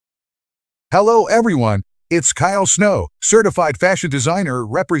Hello everyone, it's Kyle Snow, certified fashion designer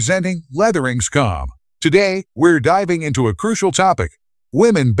representing Leathering.com. Today, we're diving into a crucial topic,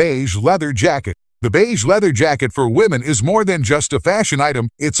 Women Beige Leather Jacket. The beige leather jacket for women is more than just a fashion item,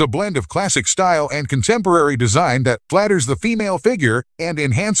 it's a blend of classic style and contemporary design that flatters the female figure and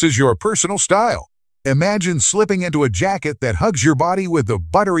enhances your personal style. Imagine slipping into a jacket that hugs your body with the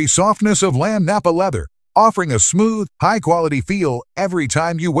buttery softness of lamb nappa leather, offering a smooth, high-quality feel every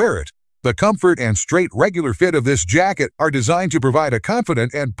time you wear it. The comfort and straight regular fit of this jacket are designed to provide a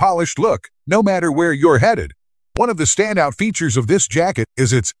confident and polished look, no matter where you're headed. One of the standout features of this jacket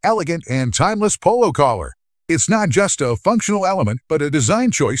is its elegant and timeless polo collar. It's not just a functional element, but a design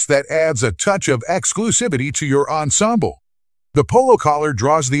choice that adds a touch of exclusivity to your ensemble. The polo collar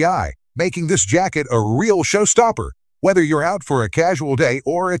draws the eye, making this jacket a real showstopper, whether you're out for a casual day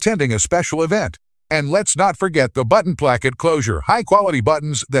or attending a special event. And let's not forget the button placket closure, high-quality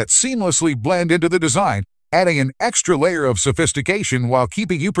buttons that seamlessly blend into the design, adding an extra layer of sophistication while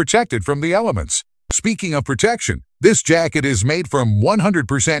keeping you protected from the elements. Speaking of protection, this jacket is made from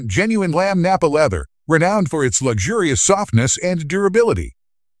 100% genuine lamb nappa leather, renowned for its luxurious softness and durability.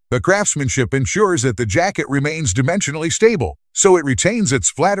 The craftsmanship ensures that the jacket remains dimensionally stable, so it retains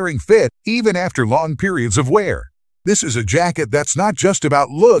its flattering fit even after long periods of wear. This is a jacket that's not just about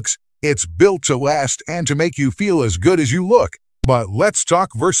looks, it's built to last and to make you feel as good as you look. But let's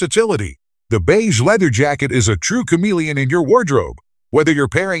talk versatility. The beige leather jacket is a true chameleon in your wardrobe. Whether you're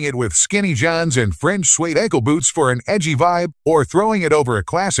pairing it with skinny johns and fringe suede ankle boots for an edgy vibe, or throwing it over a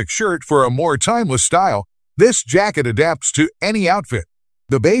classic shirt for a more timeless style, this jacket adapts to any outfit.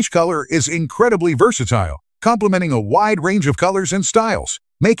 The beige color is incredibly versatile, complementing a wide range of colors and styles,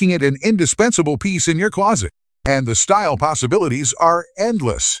 making it an indispensable piece in your closet. And the style possibilities are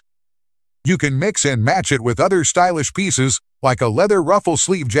endless. You can mix and match it with other stylish pieces, like a leather ruffle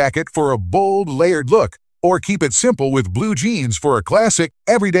sleeve jacket for a bold, layered look, or keep it simple with blue jeans for a classic,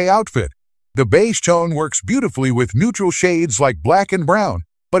 everyday outfit. The beige tone works beautifully with neutral shades like black and brown,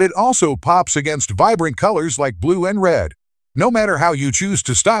 but it also pops against vibrant colors like blue and red. No matter how you choose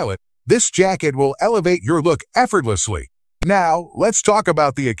to style it, this jacket will elevate your look effortlessly. Now, let's talk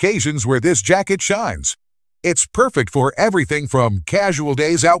about the occasions where this jacket shines. It's perfect for everything from casual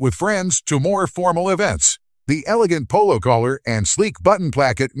days out with friends to more formal events. The elegant polo collar and sleek button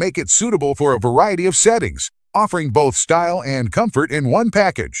placket make it suitable for a variety of settings, offering both style and comfort in one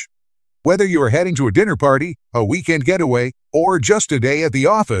package. Whether you're heading to a dinner party, a weekend getaway, or just a day at the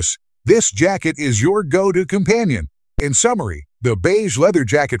office, this jacket is your go-to companion. In summary, the beige leather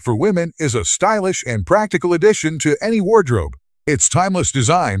jacket for women is a stylish and practical addition to any wardrobe. Its timeless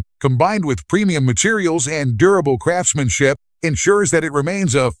design, combined with premium materials and durable craftsmanship, ensures that it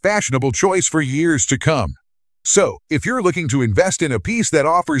remains a fashionable choice for years to come. So, if you're looking to invest in a piece that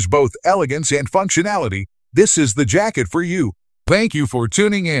offers both elegance and functionality, this is the jacket for you. Thank you for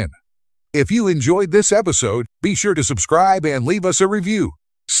tuning in. If you enjoyed this episode, be sure to subscribe and leave us a review.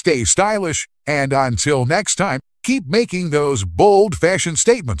 Stay stylish, and until next time, keep making those bold fashion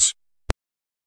statements.